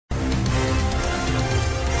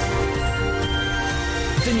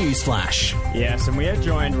a news flash. Yes, and we are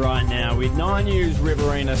joined right now with 9 News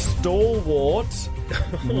Riverina stalwart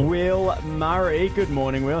Will Murray. Good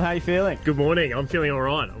morning, Will. How are you feeling? Good morning. I'm feeling all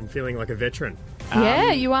right. I'm feeling like a veteran.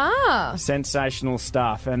 Yeah, you are. Sensational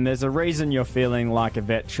stuff. And there's a reason you're feeling like a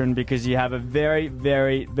veteran, because you have a very,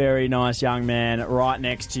 very, very nice young man right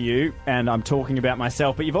next to you. And I'm talking about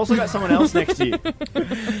myself, but you've also got someone else next to you.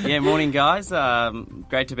 Yeah, morning, guys.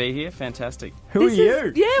 Great to be here. Fantastic. Who are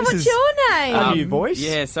you? What's your name? A new voice?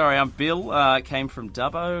 Yeah, sorry, I'm Bill. Came from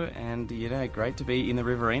Dubbo, and, great to be in the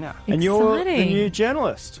Riverina. And you're the Exciting. new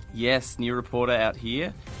journalist. Yes, new reporter out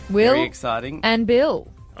here. Will Very exciting. and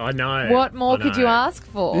Bill. I know. What more I could you know. ask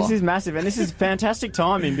for? This is massive, and this is fantastic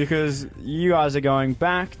timing, because you guys are going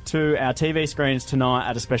back to our TV screens tonight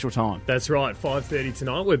at a special time. That's right, 5:30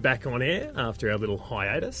 tonight. We're back on air after our little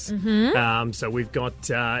hiatus. So we've got,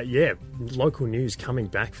 local news coming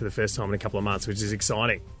back for the first time in a couple of months, which is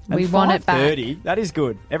exciting. We And want it back. 5:30, that is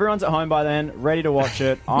good. Everyone's at home by then, ready to watch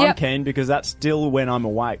it. I'm Yep. keen, because that's still when I'm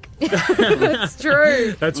awake. It's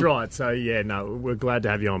true. That's right. So, we're glad to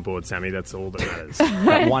have you on board, Sammy. That's all that matters.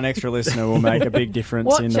 That one extra listener will make a big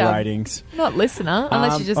difference in the Watcher. ratings. Not listener,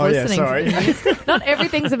 unless you're just listening. sorry. To the news. Not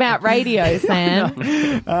everything's about radio, Sam.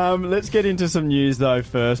 Let's get into some news, though,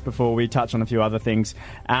 first, before we touch on a few other things.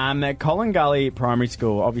 At Colin Gully Primary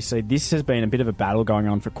School, obviously, this has been a bit of a battle going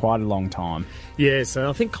on for quite a long time. Yeah, so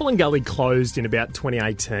I think Colin Gully closed in about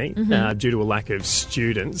 2018 due to a lack of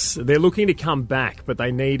students. They're looking to come back, but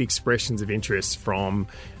they need expressions of interest from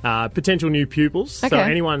potential new pupils. So Okay.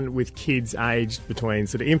 anyone with kids aged between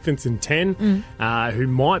sort of infants and 10 who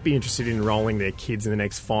might be interested in enrolling their kids in the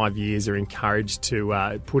next 5 years are encouraged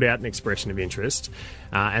to put out an expression of interest.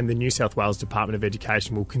 And the New South Wales Department of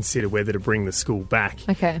Education will consider whether to bring the school back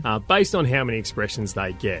based on how many expressions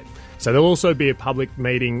they get. So there'll also be a public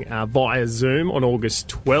meeting via Zoom on August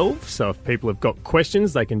 12. So if people have got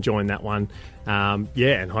questions, they can join that one.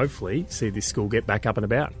 And hopefully see this school get back up and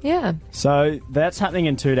about. Yeah. So that's happening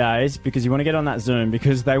in 2 days, because you want to get on that Zoom,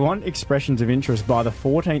 because they want expressions of interest by the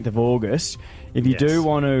 14th of August. If you Yes. do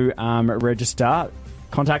want to register,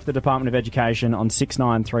 contact the Department of Education on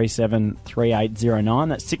 6937 3809.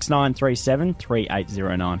 That's 6937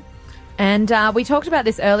 3809. And we talked about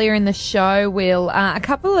this earlier in the show, Will. A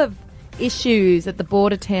couple of issues at the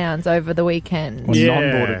border towns over the weekend. Or Yeah.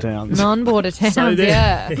 non-border towns. Non-border towns, So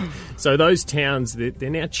yeah. So those towns, they're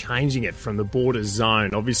now changing it from the border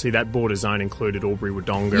zone. Obviously, that border zone included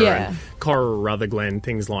Albury-Wodonga Yeah. and Corowa-Rutherglen,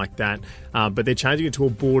 things like that. But they're changing it to a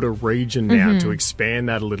border region now to expand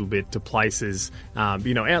that a little bit to places,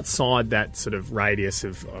 outside that sort of radius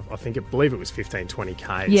of, I believe it was 15, 20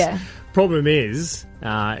 Ks. Yeah. Problem is,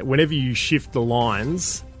 whenever you shift the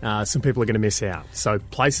lines, some people are going to miss out. So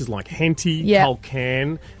places like Henty, Yeah.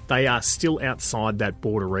 Culcan, they are still outside that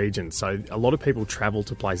border region. So a lot of people travel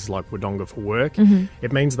to places like Wodonga for work.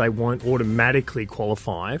 It means they won't automatically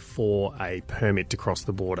qualify for a permit to cross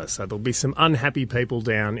the border. So there'll be some unhappy people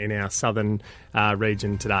down in our southern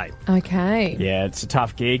region today. Okay. Yeah, it's a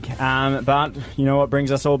tough gig. But you know what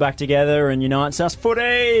brings us all back together and unites us?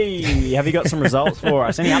 Footy! Have you got some results for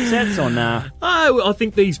us? Any upsets or nah? Oh, I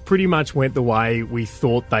think these pretty much went the way we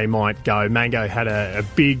thought they might go. Mango had a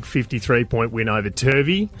big 53-point win over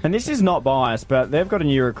Turvey. And this is not biased, but they've got a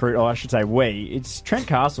new recruit, or I should say we. It's Trent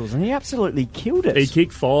Castles, and he absolutely killed it. He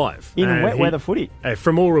kicked 5. in And wet weather footy.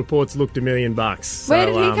 From all reports, looked $1 million. Where So,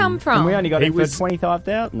 did he come from? And we only got He him was- for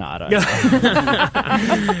 25,000? No, I don't know.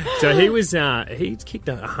 So he kicked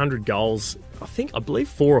 100 goals, I believe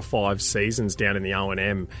 4 or 5 seasons down in the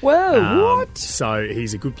O&M. Whoa, what? So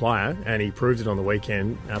he's a good player, and he proved it on the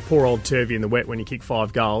weekend. Poor old Turvey in the wet when he kicked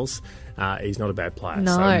 5 goals. He's not a bad player.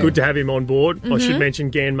 No. So good to have him on board. I should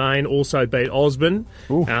mention Ganmain also beat Osborne.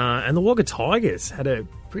 And the Wagga Tigers had a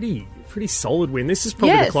pretty solid win. This is probably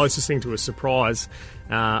Yes. the closest thing to a surprise.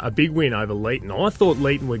 A big win over Leeton. I thought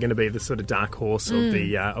Leeton were going to be the sort of dark horse of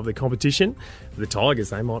the competition. The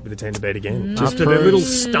Tigers, they might be the team to beat again. After their little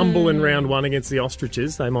stumble in round 1 against the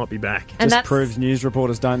Ostriches, they might be back. And Just that's, proves news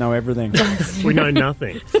reporters don't know everything. We know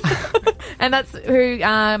nothing. and that's who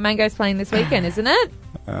Mango's playing this weekend, isn't it?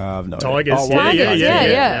 No. Tigers. Oh, Tigers,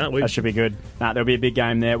 yeah. We- That should be good. There'll be a big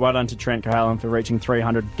game there. Well done to Trent Cahalan for reaching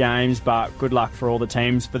 300 games, but good luck for all the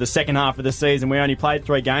teams for the second half of the season. We only played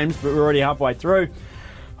 3 games, but we're already halfway through.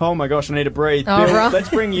 Oh my gosh, I need to breathe. All Bill, right. let's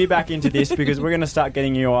bring you back into this, because we're going to start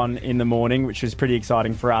getting you on in the morning, which is pretty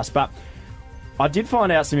exciting for us. But I did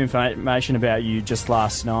find out some information about you just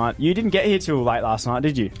last night. You didn't get here till late last night,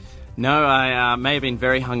 did you? No, I may have been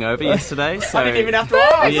very hungover yesterday. So I didn't even have to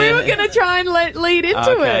ask. We were going to try and lead into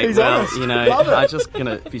Okay, it. He's well, honest. you know, Love it. I'm just going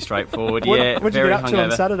to be straightforward. What Yeah, did you very get up to on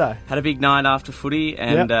hungover. Saturday? Had a big night after footy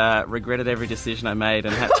and regretted every decision I made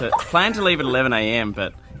and had to plan to leave at 11 a.m,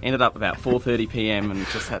 but ended up about 4:30 p.m. and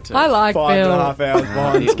just had to. I like 5.5 Bill. hours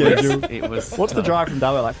behind schedule. It was. What's the drive from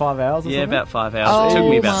Dubbo, like 5 hours or Yeah, something? about 5 hours. Oh It took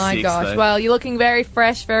me about my 6. gosh. Though. Well, you're looking very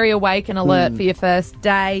fresh, very awake and alert for your first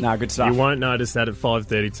day. No, good stuff. You won't notice that at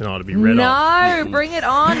 5:30 tonight. It'll be red hot. No, bring it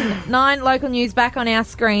on. 9 local news back on our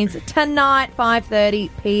screens tonight, 5:30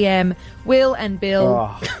 p.m. Will and Bill,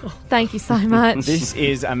 Oh, thank you so much. this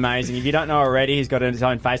is amazing. If you don't know already, he's got his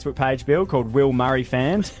own Facebook page, Bill, called Will Murray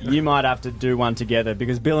Fans. You might have to do one together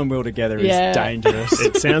because Bill and Will together is Yeah. dangerous.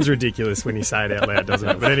 It sounds ridiculous when you say it out loud, doesn't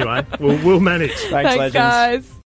it? But anyway, we'll manage. Thanks, Thanks, legends. guys.